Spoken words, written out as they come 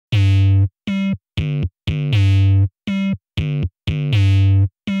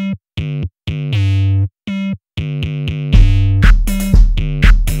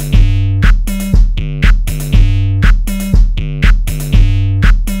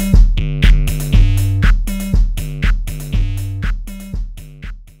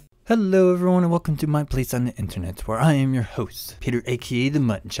Hello everyone and welcome to my place on the internet, where I am your host, Peter aka the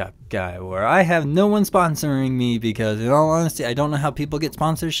MuttonChopGuy, where I have no one sponsoring me because in all honesty I don't know how people get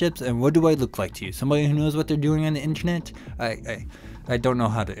sponsorships, and what do I look like to you? Somebody who knows what they're doing on the internet? I don't know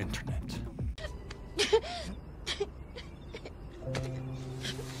how to internet.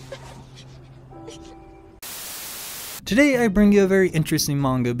 Today I bring you a very interesting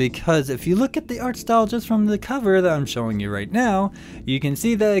manga because if you look at the art style just from the cover that I'm showing you right now, you can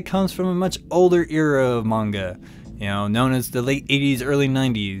see that it comes from a much older era of manga, known as the late 80s, early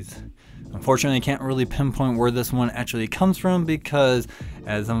 90s. Unfortunately, I can't really pinpoint where this one actually comes from because,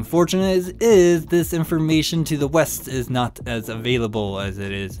 as unfortunate as it is, this information to the West is not as available as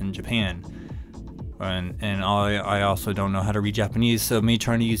it is in Japan. And I also don't know how to read Japanese, so me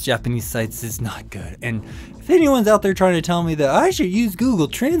trying to use Japanese sites is not good. And if anyone's out there trying to tell me that I should use Google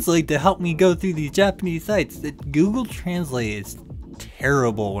Translate to help me go through these Japanese sites, that Google Translate is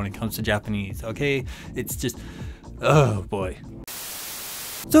terrible when it comes to Japanese, okay? It's just, oh boy.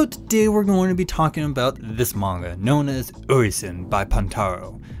 So today we're going to be talking about this manga, known as Urisen by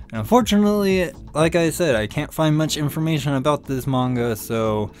Pontaro. And unfortunately, like I said, I can't find much information about this manga,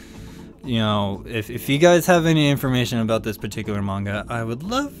 so if you guys have any information about this particular manga, I would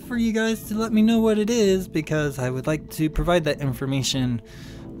love for you guys to let me know what it is, because I would like to provide that information,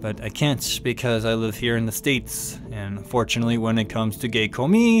 but I can't because I live here in the States, and unfortunately when it comes to Gei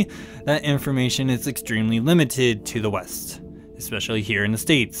Komi, that information is extremely limited to the West, especially here in the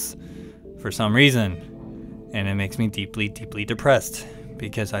States, for some reason, and it makes me deeply, deeply depressed.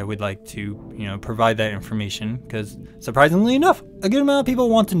 Because I would like to, provide that information, because surprisingly enough, a good amount of people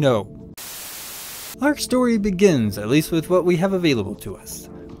want to know. Our story begins, at least with what we have available to us,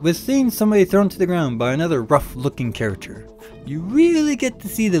 with seeing somebody thrown to the ground by another rough-looking character. You really get to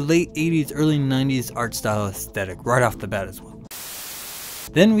see the late 80s, early 90s art style aesthetic right off the bat as well.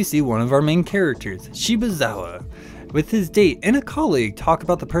 Then we see one of our main characters, Shibuzawa, with his date and a colleague talk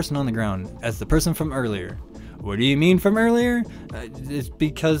about the person on the ground as the person from earlier. What do you mean from earlier? It's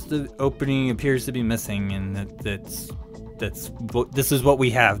because the opening appears to be missing, and this is what we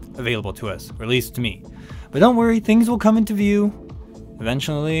have available to us, or at least to me. But don't worry, things will come into view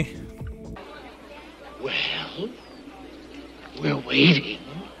eventually. Well, we're waiting.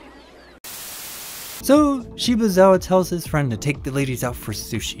 So Shibuzawa tells his friend to take the ladies out for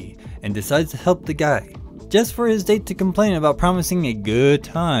sushi, and decides to help the guy, just for his date to complain about promising a good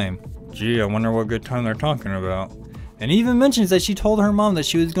time. Gee, I wonder what good time they're talking about. And he even mentions that she told her mom that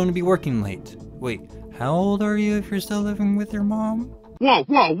she was going to be working late. Wait, how old are you if you're still living with your mom? Whoa,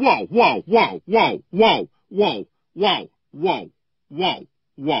 whoa, whoa, whoa, whoa, whoa, whoa, whoa, whoa, whoa, whoa,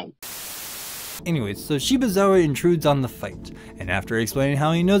 whoa. Anyways, so Shibuzawa intrudes on the fight, and after explaining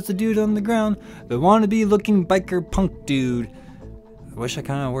how he knows the dude on the ground, the wannabe looking biker punk dude, I wish I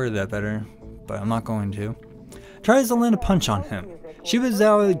kinda worded that better, but I'm not going to, tries to land a punch on him.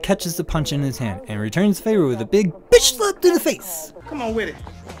 Shibuzawa catches the punch in his hand and returns favor with a big bitch slap to the face. Come on with it.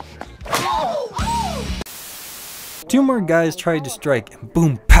 Two more guys try to strike and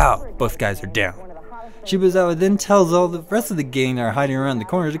boom pow, both guys are down. Shibuzawa then tells all the rest of the gang that are hiding around the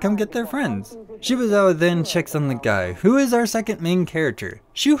corner to come get their friends. Shibuzawa then checks on the guy, who is our second main character,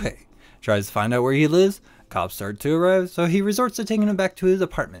 Shuhei. Tries to find out where he lives, cops start to arrive, so he resorts to taking him back to his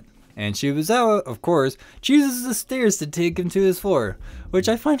apartment. And Shibuzawa, of course, chooses the stairs to take him to his floor, which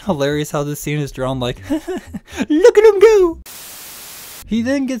I find hilarious how this scene is drawn like, look at him go! He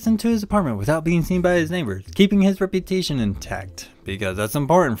then gets into his apartment without being seen by his neighbors, keeping his reputation intact, because that's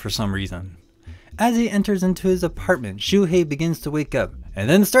important for some reason. As he enters into his apartment, Shuhei begins to wake up, and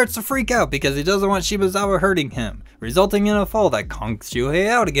then starts to freak out because he doesn't want Shibuzawa hurting him, resulting in a fall that conks Shuhei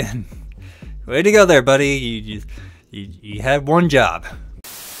out again. Way to go there, buddy, you had one job.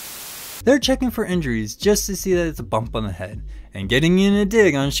 They're checking for injuries just to see that it's a bump on the head, and getting in a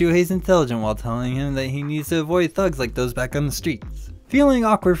dig on Shuhei's intelligence while telling him that he needs to avoid thugs like those back on the streets. Feeling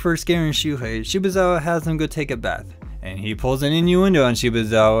awkward for scaring Shuhei, Shibuzawa has him go take a bath, and he pulls an innuendo on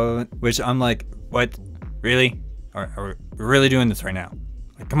Shibuzawa, which I'm like, what? Really? Are we really doing this right now?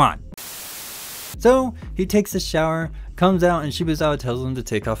 Like, come on. So he takes a shower, comes out, and Shibuzawa tells him to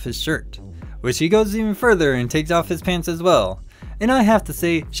take off his shirt, which he goes even further and takes off his pants as well. And I have to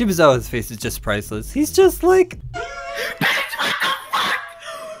say, Shibuzawa's face is just priceless. He's just like...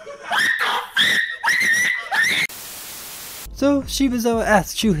 So Shibuzawa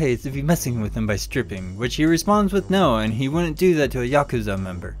asks Shuhei if he's messing with him by stripping, which he responds with no, and he wouldn't do that to a Yakuza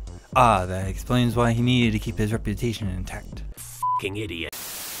member. Ah, that explains why he needed to keep his reputation intact. F***ing idiot.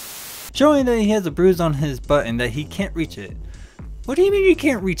 Showing that he has a bruise on his butt and that he can't reach it. What do you mean you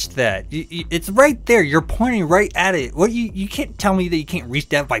can't reach that? It's right there. You're pointing right at it. What you can't tell me that you can't reach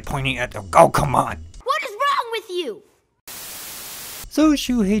that by pointing at the. Oh, come on. What is wrong with you? So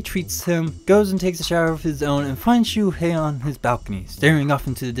Shuhei treats him, goes and takes a shower of his own, and finds Shuhei on his balcony, staring off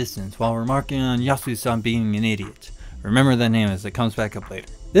into the distance while remarking on Yasu-san being an idiot. Remember that name as it comes back up later.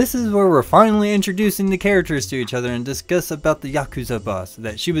 This is where we're finally introducing the characters to each other and discuss about the Yakuza boss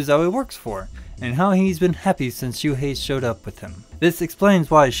that Shibuzawa works for, and how he's been happy since Shuhei showed up with him. This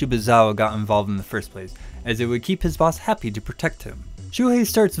explains why Shibuzawa got involved in the first place, as it would keep his boss happy to protect him. Shuhei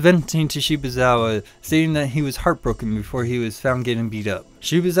starts venting to Shibuzawa, stating that he was heartbroken before he was found getting beat up.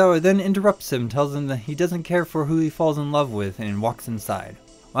 Shibuzawa then interrupts him, tells him that he doesn't care for who he falls in love with, and walks inside.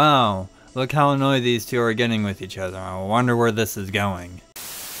 Wow, look how annoyed these two are getting with each other. I wonder where this is going.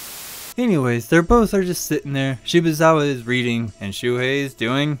 Anyways, they're just sitting there. Shibuzawa is reading, and Shuhei is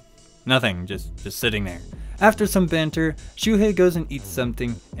doing nothing, just sitting there. After some banter, Shuhei goes and eats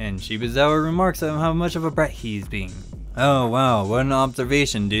something, and Shibuzawa remarks on how much of a brat he's being. Oh wow, what an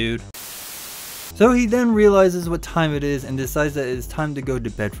observation, dude. So he then realizes what time it is and decides that it's time to go to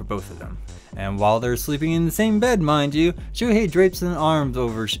bed for both of them. And while they're sleeping in the same bed, mind you, Shuhei drapes his arms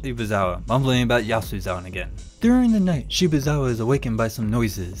over Shibuzawa, mumbling about Yasu-san again. During the night, Shibuzawa is awakened by some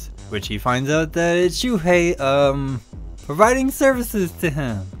noises, which he finds out that it's Shuhei, providing services to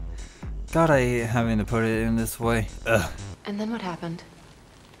him. God, I hate having to put it in this way. Ugh. And then what happened?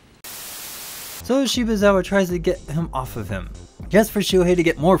 So Shibuzawa tries to get him off of him. Just for Shuhei to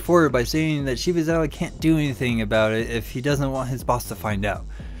get more forward by saying that Shibuzawa can't do anything about it if he doesn't want his boss to find out.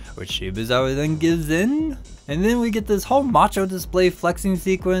 Which Shibuzawa then gives in. And then we get this whole macho display flexing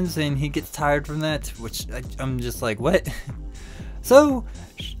sequence and he gets tired from that. Which I'm just like, what? So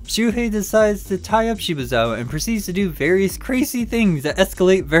Shuhei decides to tie up Shibuzawa and proceeds to do various crazy things that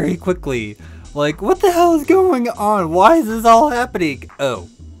escalate very quickly. Like, what the hell is going on? Why is this all happening? Oh.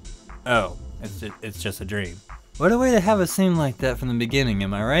 It's just a dream. What a way to have a scene like that from the beginning,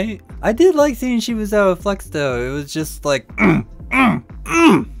 am I right? I did like seeing Shibuzawa flex though. It was just like,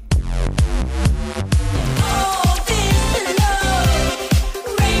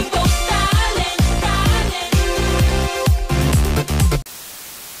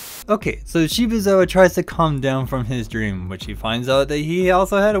 Okay, so Shibuzawa tries to calm down from his dream, which he finds out that he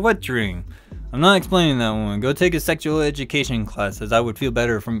also had a wet dream. I'm not explaining that one. Go take a sexual education class, as I would feel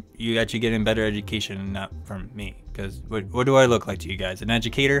better from you actually getting better education and not from me. Because what do I look like to you guys? An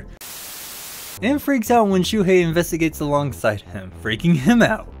educator? And freaks out when Shuhei investigates alongside him, freaking him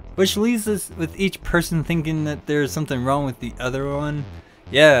out. Which leaves us with each person thinking that there's something wrong with the other one.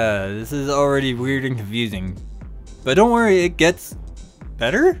 Yeah, this is already weird and confusing. But don't worry, it gets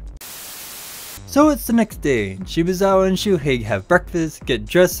better? So it's the next day. Shibuzawa and Shuhei have breakfast, get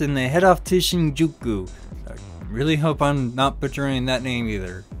dressed, and they head off to Shinjuku. I really hope I'm not butchering that name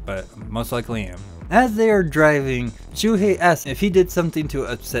either, but most likely am. As they are driving, Shuhei asks if he did something to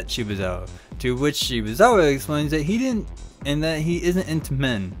upset Shibuzawa, to which Shibuzawa explains that he didn't and that he isn't into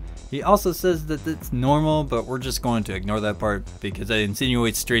men. He also says that it's normal, but we're just going to ignore that part because it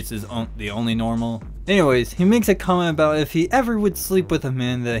insinuates straight is the only normal. Anyways, he makes a comment about if he ever would sleep with a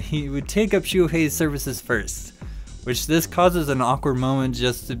man that he would take up Shuhei's services first. Which this causes an awkward moment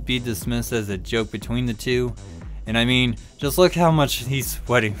just to be dismissed as a joke between the two. And I mean, just look how much he's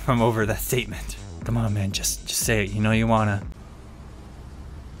sweating from over that statement. Come on man, just say it, you know you wanna.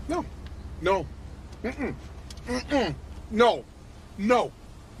 No. No. Mm-mm. Mm-mm. No. No.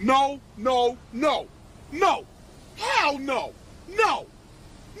 No. No. No. No. Hell no. No.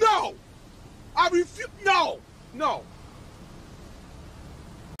 No. I refuse. No. No.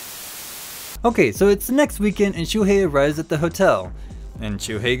 Okay, so it's the next weekend and Shuhei arrives at the hotel. And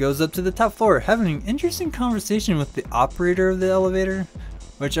Shuhei goes up to the top floor, having an interesting conversation with the operator of the elevator.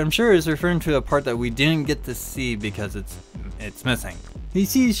 Which I'm sure is referring to a part that we didn't get to see because it's missing. He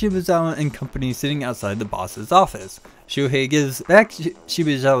sees Shibuzawa and company sitting outside the boss's office. Shuhei gives back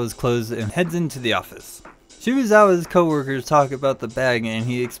Shibuzawa's clothes and heads into the office. Shibuzawa's co-workers talk about the bag and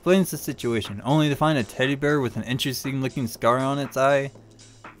he explains the situation, only to find a teddy bear with an interesting looking scar on its eye.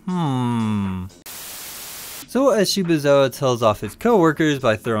 So as Shibuzawa tells off his co-workers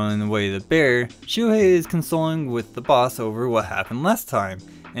by throwing away the bear, Shuhei is consoling with the boss over what happened last time,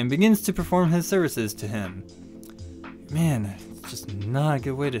 and begins to perform his services to him. Man, it's just not a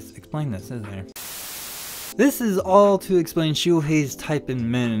good way to explain this, is there? This is all to explain Shuhei's type in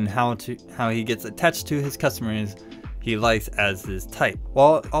men and how he gets attached to his customers he likes as his type,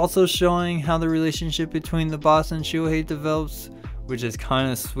 while also showing how the relationship between the boss and Shuhei develops, which is kind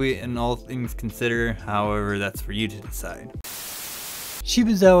of sweet in all things considered. However, that's for you to decide.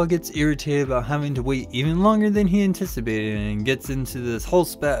 Shibuzawa gets irritated about having to wait even longer than he anticipated and gets into this whole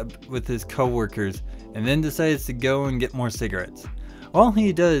spat with his co-workers and then decides to go and get more cigarettes. While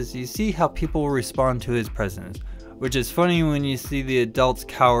he does, you see how people respond to his presence, which is funny when you see the adults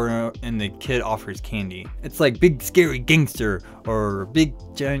cower and the kid offers candy. It's like big scary gangster or big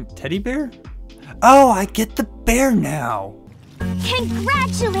giant teddy bear? Oh, I get the bear now!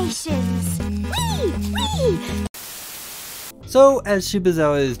 Congratulations! Whee! Whee! So, as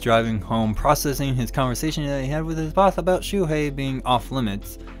Shibuzawa is driving home, processing his conversation that he had with his boss about Shuhei being off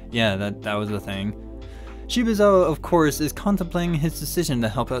limits, yeah, that was a thing, Shibuzawa, of course, is contemplating his decision to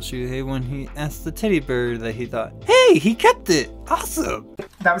help out Shuhei when he asked the teddy bear that he thought, hey, he kept it! Awesome!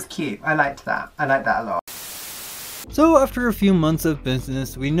 That was cute. I liked that. I liked that a lot. So, after a few months of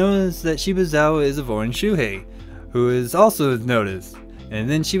business, we notice that Shibuzawa is avoiding Shuhei, who is also noticed. And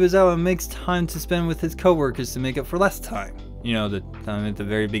then Shibuzawa makes time to spend with his co-workers to make up for less time. You know, the time at the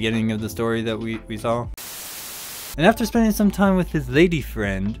very beginning of the story that we saw. And after spending some time with his lady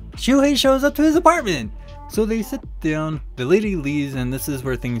friend, Shuhei shows up to his apartment! So they sit down, the lady leaves, and this is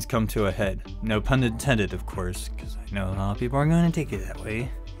where things come to a head. No pun intended, of course, because I know a lot of people are going to take it that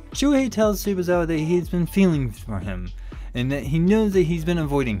way. Shuhei tells Shibuzawa that he's been feeling for him, and that he knows that he's been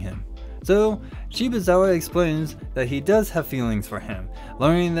avoiding him. So, Shibuzawa explains that he does have feelings for him,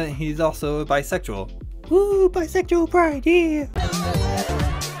 learning that he's also bisexual. Woo, bisexual pride, yeah!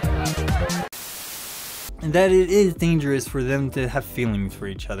 And that it is dangerous for them to have feelings for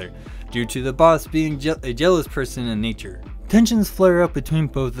each other, due to the boss being a jealous person in nature. Tensions flare up between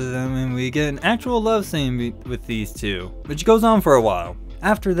both of them and we get an actual love scene with these two, which goes on for a while.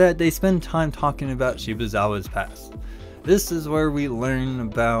 After that, they spend time talking about Shibuzawa's past. This is where we learn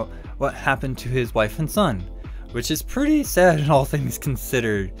about what happened to his wife and son, which is pretty sad in all things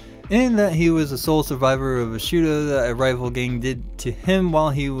considered, in that he was a sole survivor of a shootout that a rival gang did to him while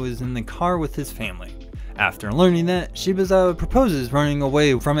he was in the car with his family. After learning that, Shibuzawa proposes running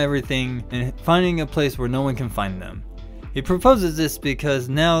away from everything and finding a place where no one can find them. He proposes this because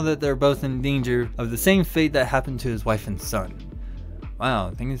now that they're both in danger of the same fate that happened to his wife and son.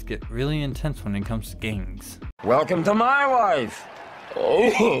 Wow, things get really intense when it comes to gangs. Welcome to my life!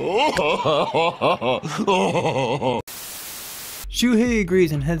 Shuhei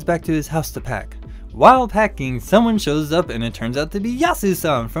agrees and heads back to his house to pack. While packing, someone shows up and it turns out to be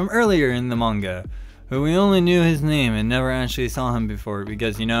Yasu-san from earlier in the manga, who we only knew his name and never actually saw him before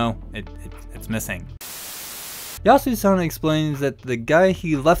because, you know, it's missing. Yasu-san explains that the guy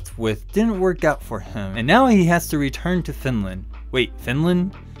he left with didn't work out for him, and now he has to return to Finland. Wait,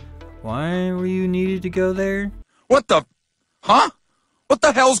 Finland? Why were you needed to go there? What the? Huh? What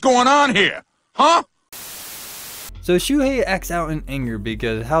the hell's going on here? Huh? So Shuhei acts out in anger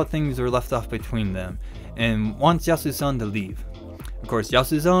because how things were left off between them, and wants Yasu-san to leave. Of course,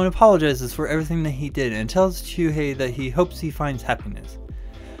 Yasu-san apologizes for everything that he did and tells Shuhei that he hopes he finds happiness.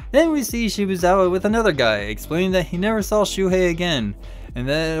 Then we see Shibuzawa with another guy, explaining that he never saw Shuhei again, and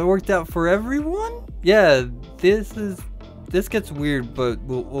that it worked out for everyone? Yeah, this gets weird, but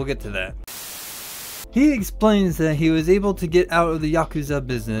we'll get to that. He explains that he was able to get out of the Yakuza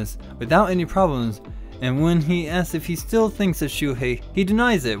business without any problems, and when he asks if he still thinks of Shuhei, he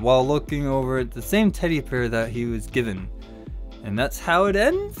denies it while looking over at the same teddy bear that he was given. And that's how it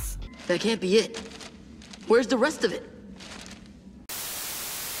ends? That can't be it. Where's the rest of it?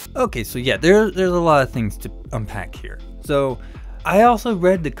 Okay, so yeah, there's a lot of things to unpack here. So, I also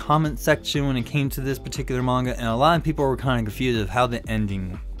read the comment section when it came to this particular manga, and a lot of people were kind of confused of how the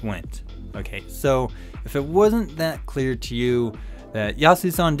ending went. Okay, so if it wasn't that clear to you that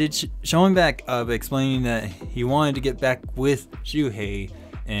Yasu-san did showing back up, explaining that he wanted to get back with Shuhei,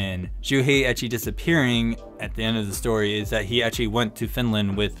 and Shuhei actually disappearing at the end of the story is that he actually went to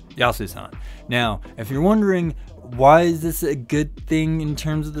Finland with Yasu-san. Now, if you're wondering why is this a good thing in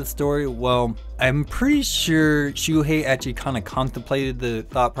terms of the story, well, I'm pretty sure Shuhei actually kind of contemplated the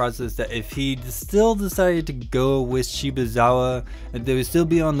thought process that if he still decided to go with Shibuzawa, that they would still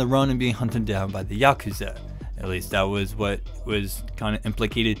be on the run and being hunted down by the Yakuza. At least that was what was kind of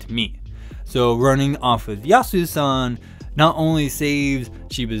implicated to me. So running off with Yasu-san not only saves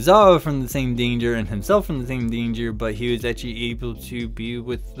Shibuzawa from the same danger and himself from the same danger, but he was actually able to be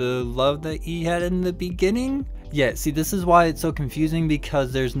with the love that he had in the beginning. Yeah, see, this is why it's so confusing,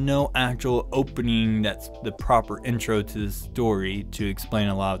 because there's no actual opening that's the proper intro to the story to explain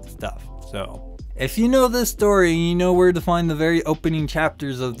a lot of the stuff. So, if you know this story, you know where to find the very opening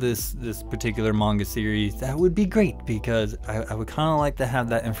chapters of this particular manga series, that would be great, because I would kind of like to have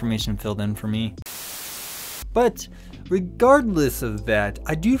that information filled in for me. But regardless of that,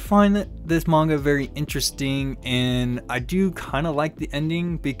 I do find that this manga very interesting, and I do kind of like the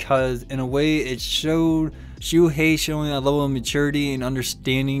ending because in a way it showed Shuhei showing a level of maturity and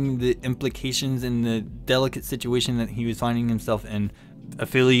understanding the implications and the delicate situation that he was finding himself in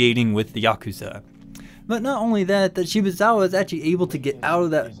affiliating with the Yakuza. But not only that, that Shibuzawa is actually able to get out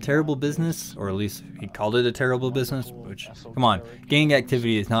of that terrible business, or at least he called it a terrible business, which, come on, gang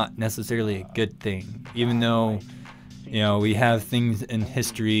activity is not necessarily a good thing, even though, you know, we have things in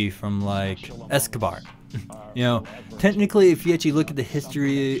history from like Escobar. You know, technically if you actually look at the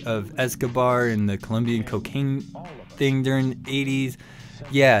history of Escobar and the Colombian cocaine thing during the 80s,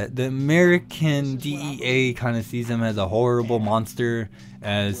 yeah, the American DEA kind of sees him as a horrible monster,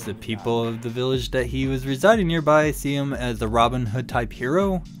 as the people of the village that he was residing nearby see him as a Robin Hood type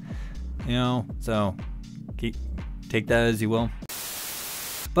hero. You know, so take that as you will.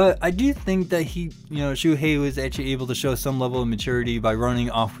 But I do think that Shuhei was actually able to show some level of maturity by running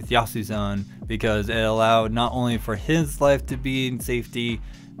off with Yasuzan, because it allowed not only for his life to be in safety,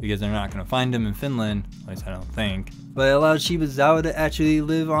 because they're not going to find him in Finland, at least I don't think, but it allowed Shibuzawa to actually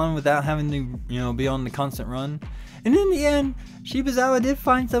live on without having to, be on the constant run. And in the end, Shibuzawa did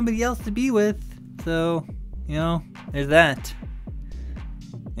find somebody else to be with, so, there's that.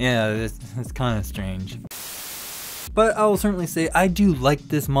 Yeah, it's kind of strange. But I will certainly say I do like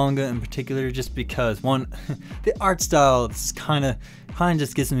this manga in particular, just because, one, the art style kind of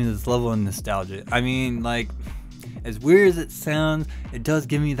just gives me this level of nostalgia. I mean, like, as weird as it sounds, it does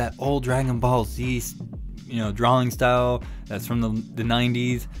give me that old Dragon Ball Z, drawing style that's from the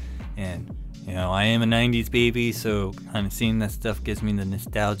 90s. And, I am a 90s baby, so kind of seeing that stuff gives me the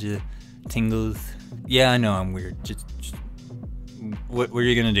nostalgia tingles. Yeah, I know I'm weird. Just what are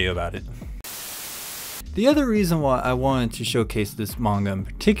you gonna do about it? The other reason why I wanted to showcase this manga in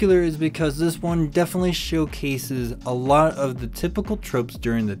particular is because this one definitely showcases a lot of the typical tropes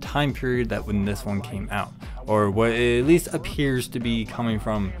during the time period that when this one came out, or what it at least appears to be coming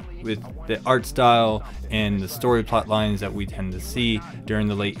from with the art style and the story plot lines that we tend to see during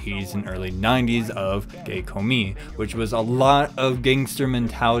the late 80s and early 90s of Gei Komi, which was a lot of gangster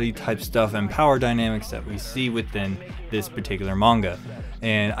mentality type stuff and power dynamics that we see within this particular manga.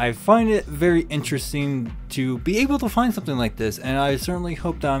 And I find it very interesting to be able to find something like this, and I certainly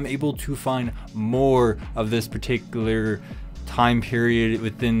hope that I'm able to find more of this particular time period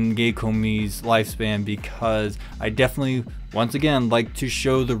within Gei Komi's lifespan, because I definitely, once again, like to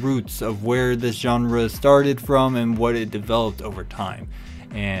show the roots of where this genre started from and what it developed over time.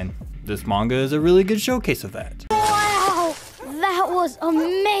 And this manga is a really good showcase of that. Wow! That was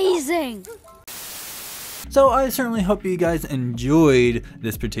amazing! So I certainly hope you guys enjoyed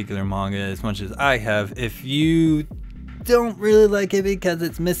this particular manga as much as I have. If you don't really like it because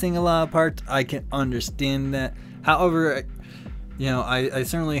it's missing a lot of parts, I can understand that. However, I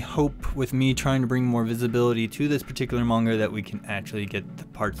certainly hope with me trying to bring more visibility to this particular manga that we can actually get the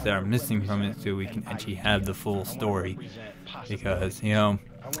parts that are missing from it so we can actually have the full story. Because,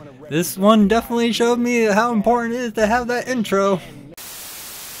 this one definitely showed me how important it is to have that intro.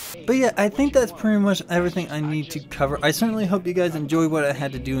 But yeah, I think that's pretty much everything I need to cover. I certainly hope you guys enjoy what I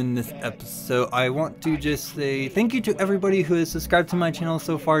had to do in this episode. I want to just say thank you to everybody who has subscribed to my channel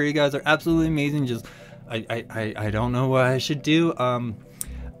so far. You guys are absolutely amazing. I don't know what I should do.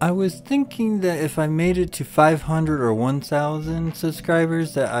 I was thinking that if I made it to 500 or 1,000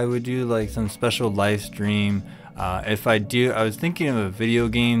 subscribers, that I would do like some special live stream. If I do, I was thinking of a video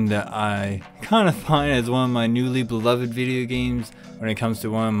game that I kind of find as one of my newly beloved video games when it comes to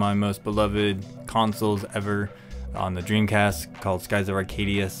one of my most beloved consoles ever on the Dreamcast, called Skies of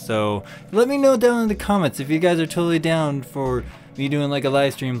Arcadia. So let me know down in the comments if you guys are totally down for me doing like a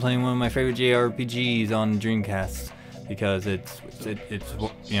live stream playing one of my favorite JRPGs on Dreamcast, because it's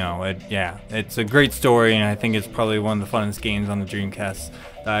a great story, and I think it's probably one of the funnest games on the Dreamcast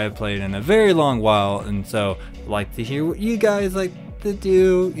that I have played in a very long while. And so I'd like to hear what you guys like to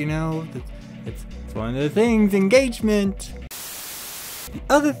do. It's one of the things, engagement. The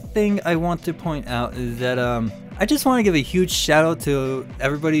other thing I want to point out is that I just want to give a huge shout out to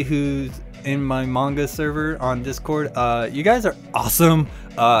everybody who's in my manga server on Discord. You guys are awesome.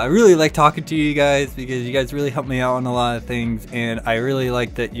 I really like talking to you guys because you guys really help me out on a lot of things, and I really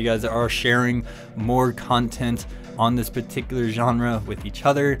like that you guys are sharing more content on this particular genre with each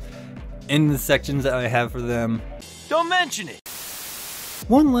other in the sections that I have for them. Don't mention it.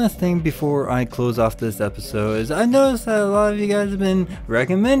 One last thing before I close off this episode is I noticed that a lot of you guys have been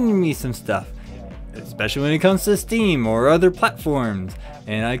recommending me some stuff. especially when it comes to Steam or other platforms.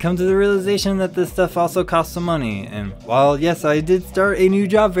 And I come to the realization that this stuff also costs some money. And while yes, I did start a new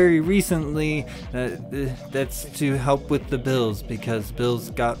job very recently, that's to help with the bills, because bills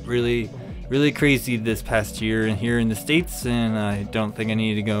got really crazy this past year here in the States, and I don't think I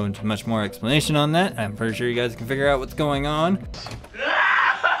need to go into much more explanation on that. I'm pretty sure you guys can figure out what's going on.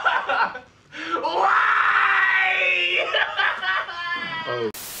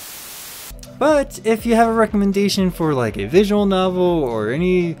 But if you have a recommendation for like a visual novel or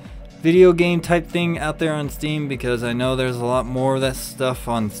any video game type thing out there on Steam, because I know there's a lot more of that stuff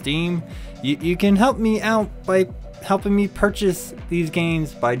on Steam, you can help me out by helping me purchase these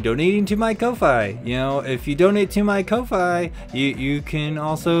games by donating to my Ko-Fi. You know, if you donate to my Ko-Fi, you can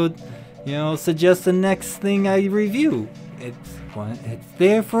also, you know, suggest the next thing I review. It's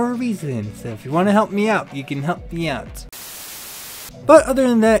there for a reason. So if you want to help me out, you can help me out. But other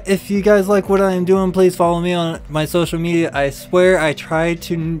than that, if you guys like what I'm doing, please follow me on my social media. I swear I try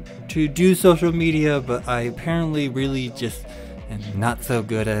to do social media, but I apparently really just am not so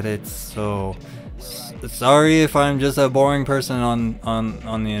good at it. So sorry if I'm just a boring person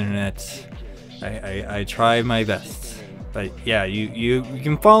on the internet. I try my best. But yeah, you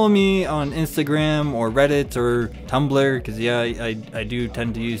can follow me on Instagram or Reddit or Tumblr, because yeah, I do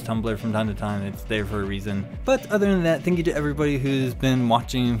tend to use Tumblr from time to time. It's there for a reason. But other than that, thank you to everybody who's been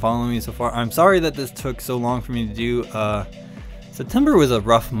watching and following me so far. I'm sorry that this took so long for me to do. September was a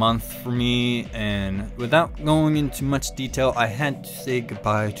rough month for me, and without going into much detail, I had to say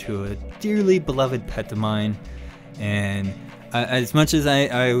goodbye to a dearly beloved pet of mine. And as much as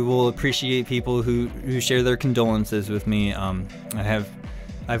I will appreciate people who share their condolences with me,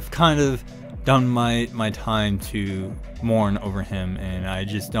 I've kind of done my time to mourn over him, and I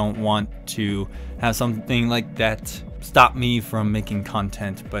just don't want to have something like that stop me from making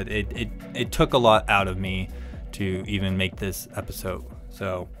content. But it took a lot out of me to even make this episode.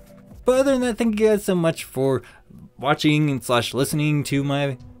 So, but other than that, thank you guys so much for watching and / listening to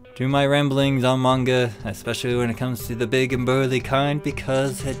my ramblings on manga, especially when it comes to the big and burly kind,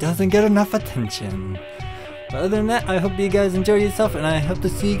 because it doesn't get enough attention. But other than that, I hope you guys enjoy yourself, and I hope to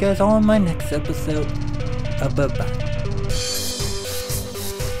see you guys all in my next episode. Bye-bye.